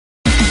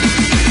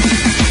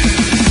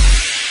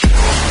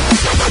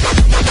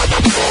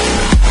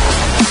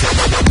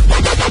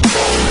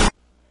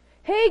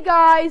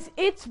guys,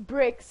 it's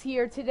Bricks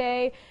here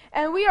today,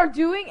 and we are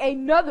doing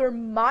another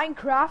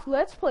Minecraft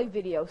Let's Play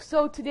video.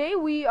 So today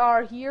we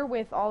are here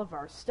with all of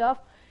our stuff,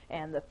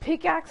 and the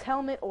pickaxe,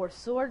 helmet, or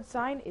sword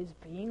sign is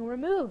being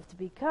removed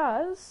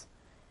because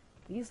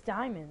these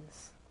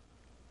diamonds,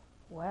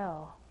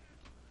 well,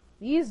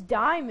 these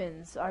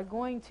diamonds are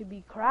going to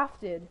be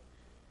crafted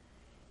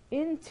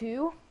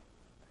into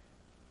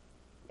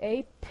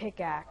a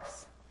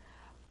pickaxe.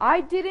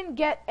 I didn't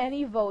get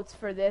any votes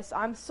for this.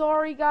 I'm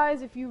sorry,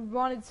 guys, if you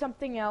wanted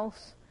something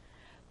else.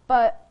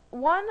 But,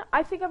 one,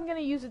 I think I'm going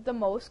to use it the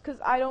most, because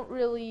I don't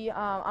really,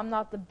 I'm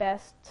not the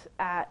best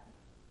at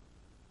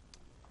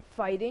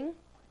fighting.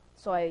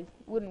 So I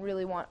wouldn't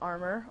really want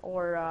armor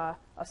or a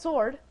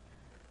sword.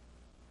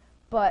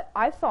 But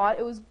I thought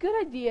it was a good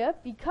idea,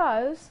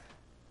 because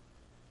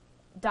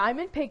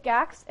diamond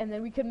pickaxe, and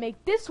then we could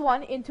make this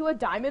one into a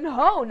diamond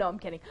hoe. No, I'm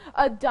kidding.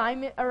 A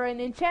diamond, or an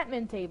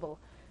enchantment table.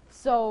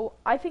 So,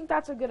 I think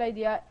that's a good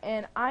idea,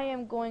 and I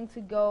am going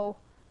to go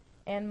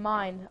and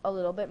mine a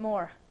little bit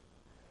more.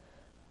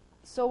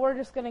 So, we're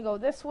just going to go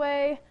this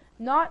way,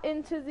 not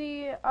into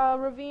the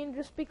ravine,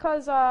 just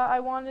because I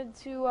wanted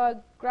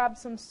to grab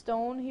some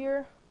stone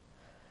here,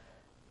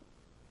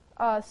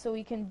 so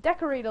we can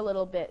decorate a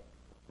little bit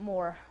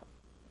more.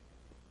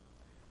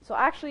 So,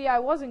 actually, I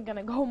wasn't going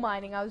to go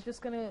mining, I was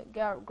just going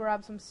to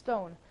grab some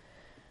stone.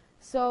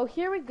 So,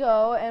 here we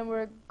go, and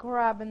we're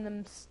grabbing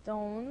them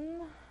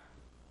stone.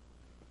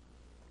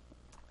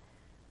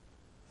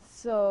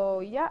 So,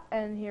 yeah,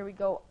 and here we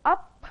go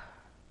up.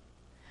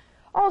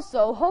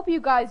 Also, hope you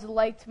guys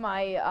liked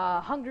my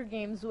Hunger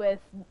Games with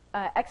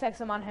XX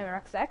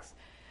monahammers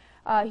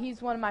XX.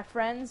 He's one of my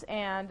friends,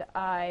 and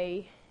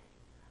I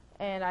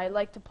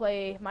like to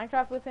play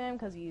Minecraft with him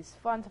because he's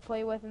fun to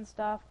play with and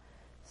stuff.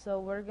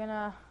 So we're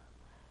gonna,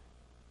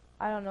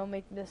 I don't know,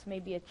 make this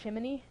maybe a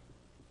chimney.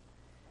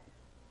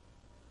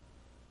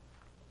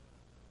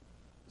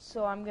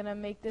 So I'm gonna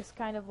make this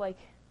kind of like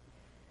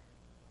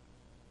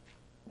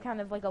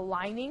a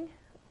lining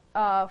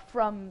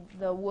from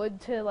the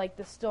wood to like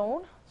the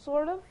stone,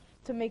 sort of,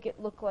 to make it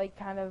look like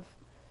kind of,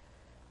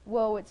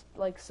 whoa, it's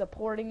like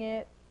supporting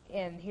it.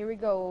 And here we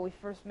go,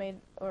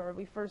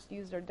 we first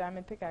used our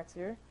diamond pickaxe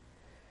here.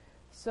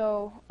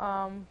 So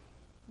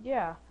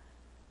yeah,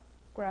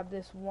 grab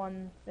this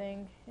one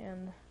thing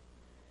and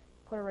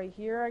put it right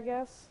here, I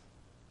guess.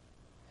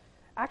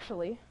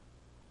 Actually,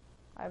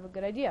 I have a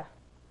good idea.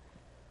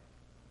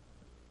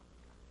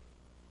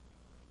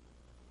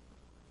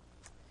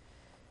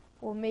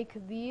 We'll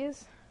make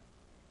these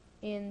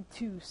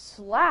into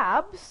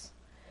slabs.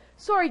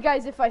 Sorry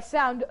guys if I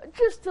sound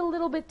just a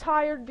little bit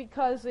tired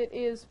because it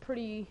is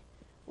pretty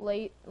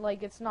late.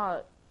 Like, it's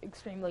not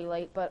extremely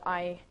late, but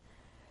I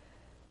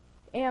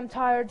am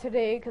tired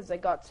today because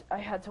I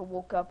had to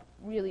wake up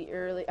really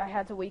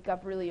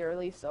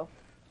early, so.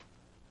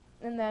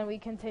 And then we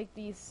can take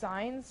these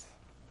signs.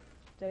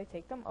 Did I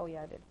take them? Oh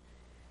yeah, I did.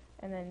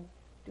 And then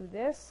do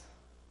this.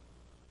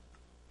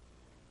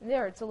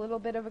 There, it's a little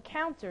bit of a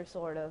counter,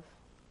 sort of.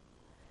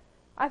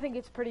 I think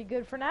it's pretty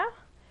good for now.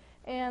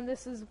 And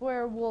this is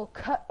where we'll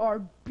cut our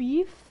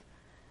beef.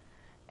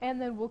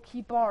 And then we'll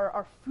keep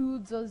our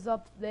foods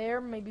up there.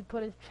 Maybe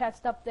put a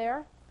chest up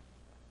there.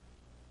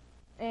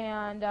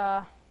 And,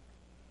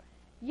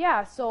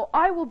 yeah, so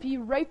I will be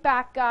right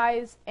back,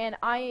 guys. And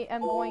I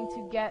am going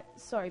to get,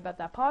 sorry about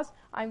that pause,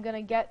 I'm going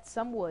to get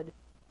some wood.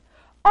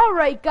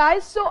 Alright,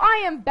 guys, so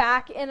I am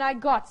back, and I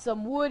got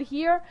some wood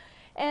here.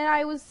 And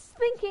I was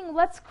thinking,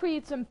 let's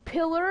create some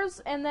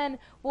pillars, and then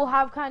we'll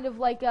have kind of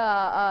like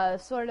a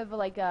sort of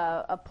like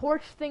a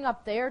porch thing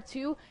up there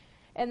too,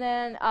 and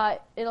then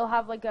it'll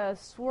have like a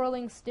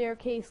swirling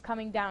staircase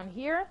coming down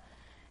here,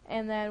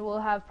 and then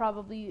we'll have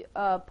probably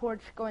a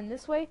porch going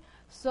this way.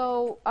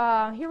 So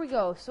here we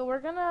go. So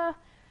we're gonna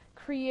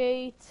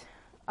create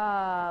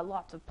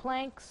lots of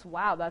planks.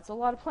 Wow, that's a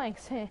lot of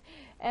planks.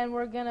 And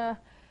we're gonna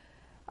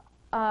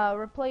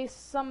replace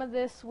some of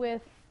this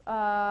with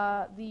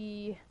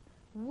the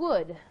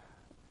wood.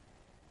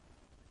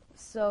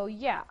 So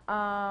yeah,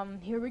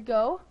 here we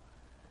go.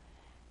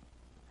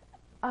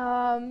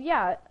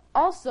 Yeah,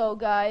 also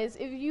guys,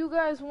 if you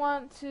guys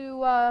want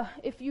to,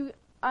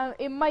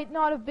 it might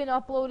not have been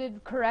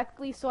uploaded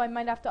correctly, so I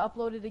might have to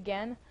upload it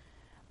again.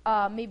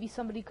 Maybe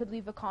somebody could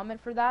leave a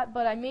comment for that,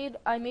 but I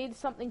made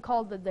something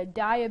called the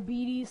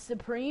Diabetes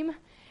Supreme,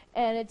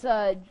 and it's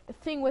a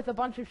thing with a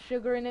bunch of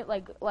sugar in it,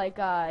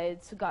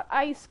 it's got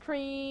ice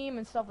cream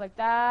and stuff like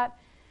that.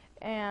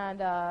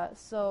 And,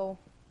 so,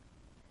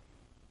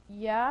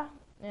 yeah,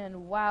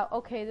 and wow,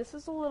 okay, this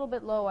is a little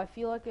bit low. I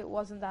feel like it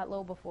wasn't that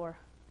low before.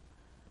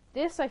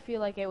 This, I feel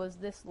like it was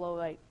this low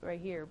right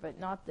here, but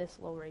not this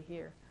low right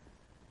here.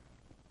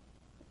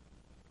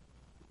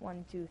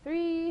 1, 2,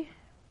 3.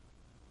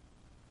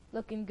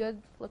 Looking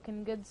good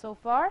so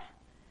far.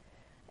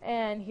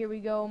 And here we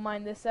go,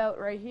 mine this out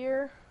right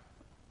here.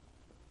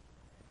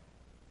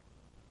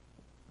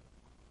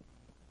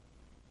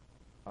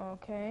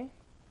 Okay.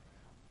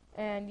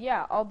 And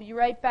yeah, I'll be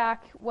right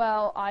back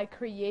while I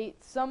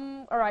create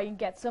some, or I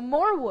get some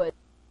more wood.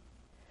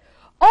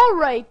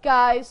 Alright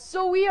guys,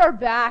 so we are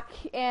back,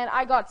 and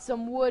I got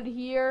some wood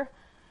here.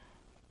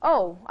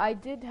 Oh, I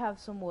did have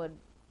some wood.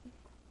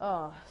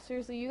 Oh,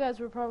 seriously, you guys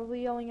were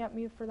probably yelling at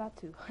me for that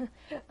too.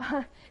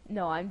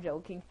 No, I'm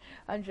joking.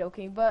 I'm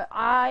joking. But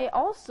I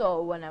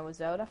also, when I was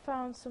out, I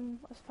found some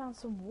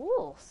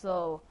wool.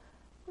 So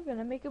we're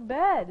gonna make a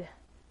bed,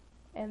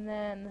 and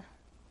then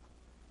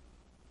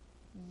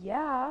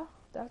yeah,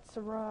 that's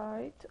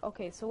right.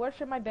 Okay, so where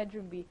should my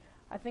bedroom be?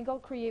 I think I'll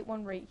create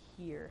one right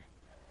here.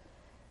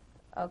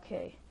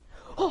 Okay.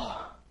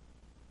 Oh!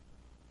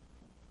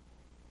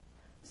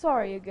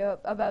 Sorry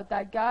about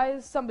that,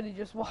 guys. Somebody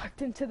just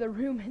walked into the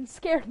room and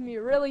scared me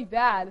really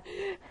bad.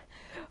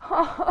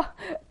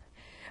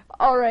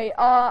 Alright,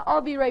 I'll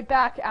be right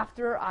back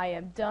after I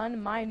am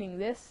done mining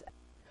this.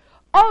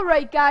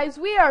 Alright, guys,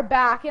 we are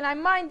back, and I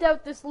mined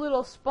out this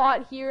little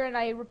spot here, and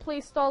I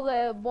replaced all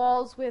the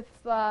walls with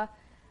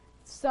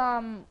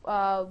some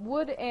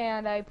wood,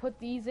 and I put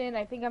these in.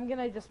 I think I'm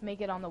gonna just make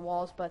it on the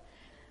walls,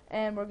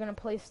 and we're gonna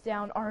place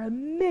down our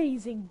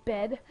amazing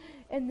bed,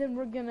 and then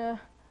we're gonna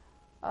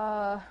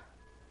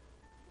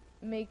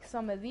make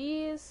some of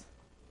these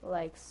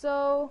like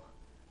so,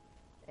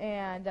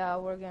 and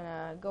we're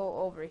gonna go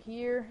over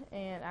here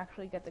and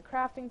actually get the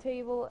crafting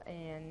table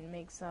and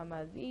make some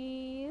of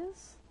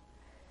these,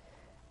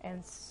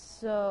 and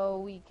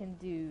so we can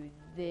do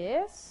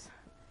this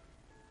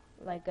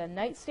like a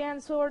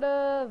nightstand sort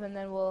of, and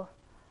then we'll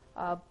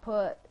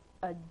put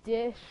a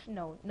dish,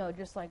 no,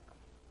 just like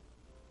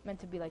meant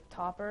to be like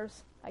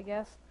toppers, I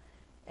guess,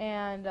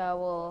 and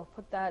we'll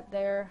put that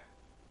there,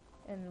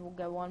 and we'll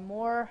get one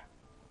more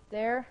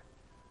there.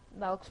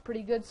 That looks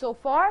pretty good so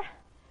far.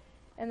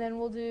 And then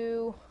we'll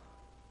do,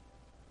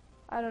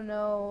 I don't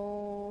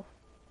know,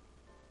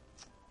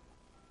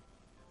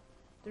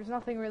 there's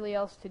nothing really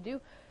else to do.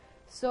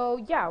 So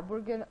yeah,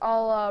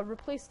 I'll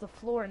replace the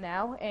floor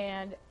now,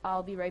 and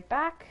I'll be right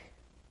back.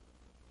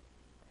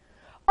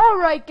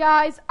 Alright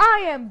guys,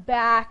 I am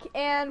back,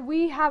 and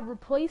we have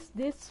replaced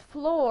this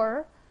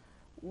floor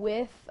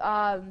with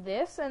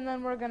this, and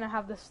then we're gonna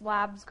have the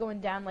slabs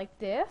going down like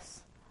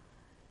this,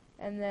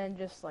 and then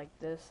just like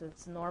this,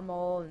 it's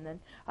normal. And then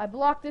I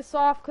blocked this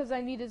off because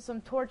I needed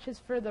some torches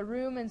for the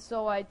room, and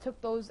so I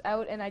took those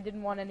out, and I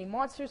didn't want any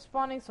monsters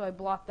spawning, so I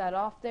blocked that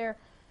off there.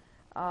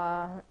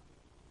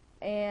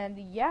 And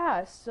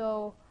yeah,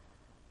 so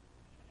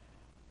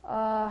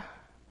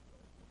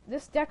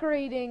this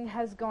decorating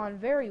has gone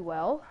very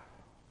well.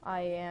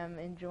 I am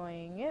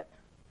enjoying it.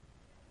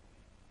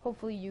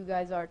 Hopefully you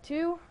guys are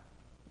too.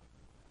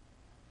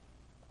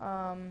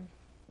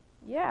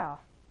 Yeah.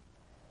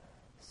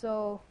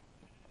 So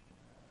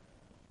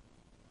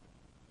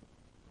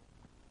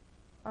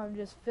I'm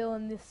just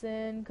filling this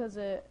in because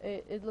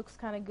it looks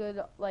kind of good,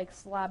 like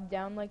slab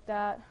down like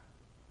that.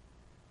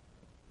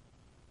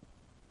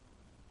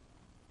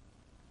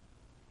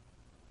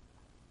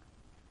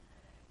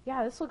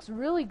 Yeah, this looks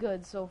really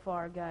good so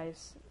far,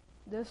 guys.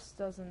 This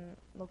doesn't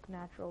look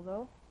natural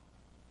though.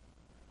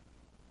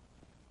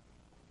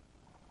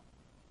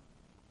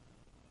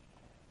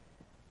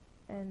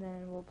 And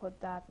then we'll put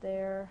that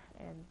there,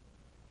 and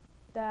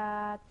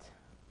that.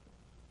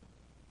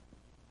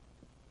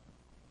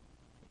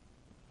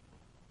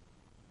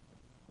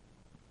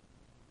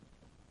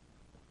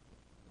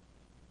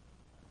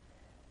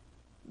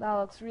 That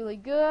looks really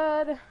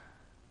good.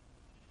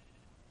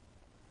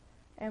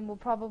 And we'll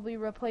probably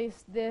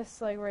replace this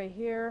like right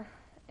here,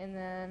 and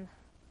then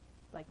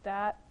like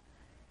that.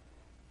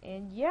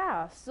 And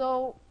yeah,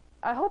 so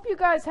I hope you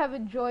guys have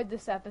enjoyed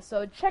this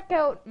episode. Check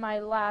out my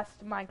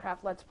last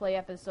Minecraft Let's Play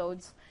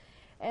episodes,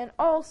 and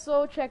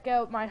also check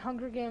out my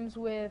Hunger Games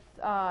with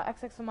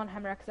XX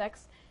monahammer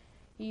XX.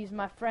 He's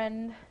my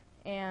friend,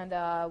 and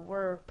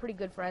we're pretty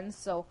good friends.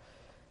 So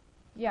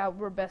yeah,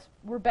 we're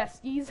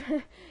besties.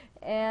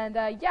 And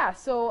yeah,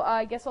 so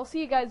I guess I'll see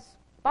you guys.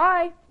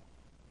 Bye.